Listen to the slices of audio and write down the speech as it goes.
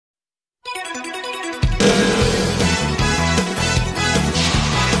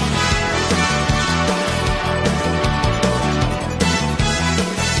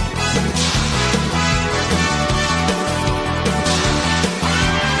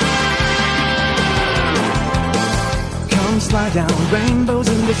Come slide down, rainbows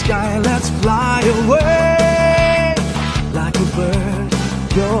in the sky, let's fly away. Like a bird,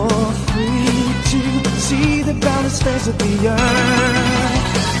 you're free to see the boundless face of the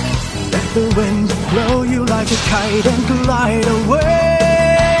earth. Let the wind blow you like a kite and glide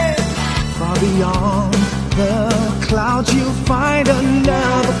away. Far beyond the clouds you'll find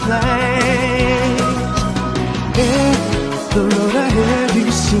another place. If the road ahead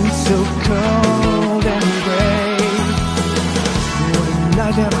you seem so cold and gray, when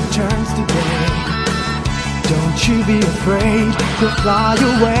night never turns to day, don't you be afraid to fly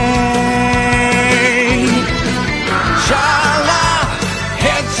away. Shala,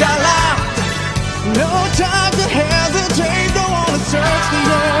 head shala, no time to hesitate, don't wanna search the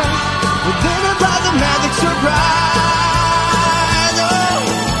air. We're living by the magic surprise. Oh,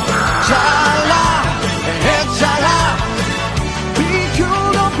 shala, head shala, be cool,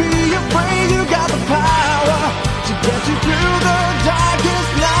 don't be afraid, you got the power to get you through the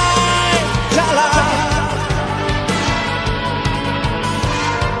darkest night. Shala.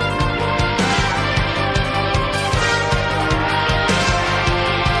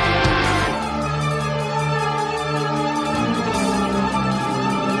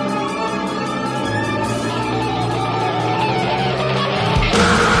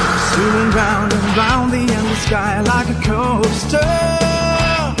 Sailing round and round the endless sky like a coaster.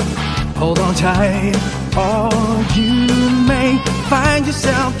 Hold on tight, or you may find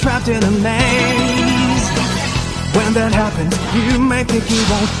yourself trapped in a maze. When that happens, you may think you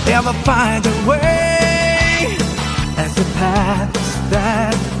won't ever find your way, as the paths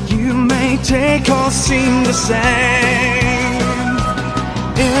that you may take all seem the same.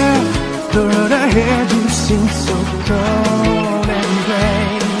 If the road ahead you seem so cold and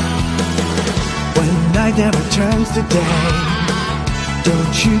gray, when night never turns to day,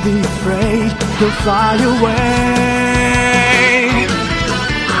 don't you be afraid, you'll fly away.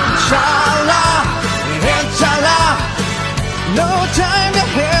 Shala, inshallah, no time to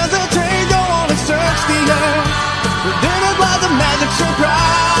hesitate, don't wanna search the earth. We're living by the magic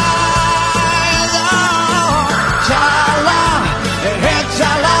surprise. Oh, shala,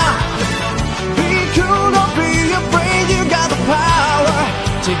 inshallah, be cool, don't be afraid, you got the power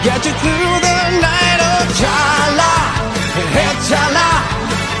to get you through the night. Oh, shala, inshallah,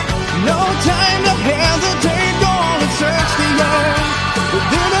 no time to hesitate.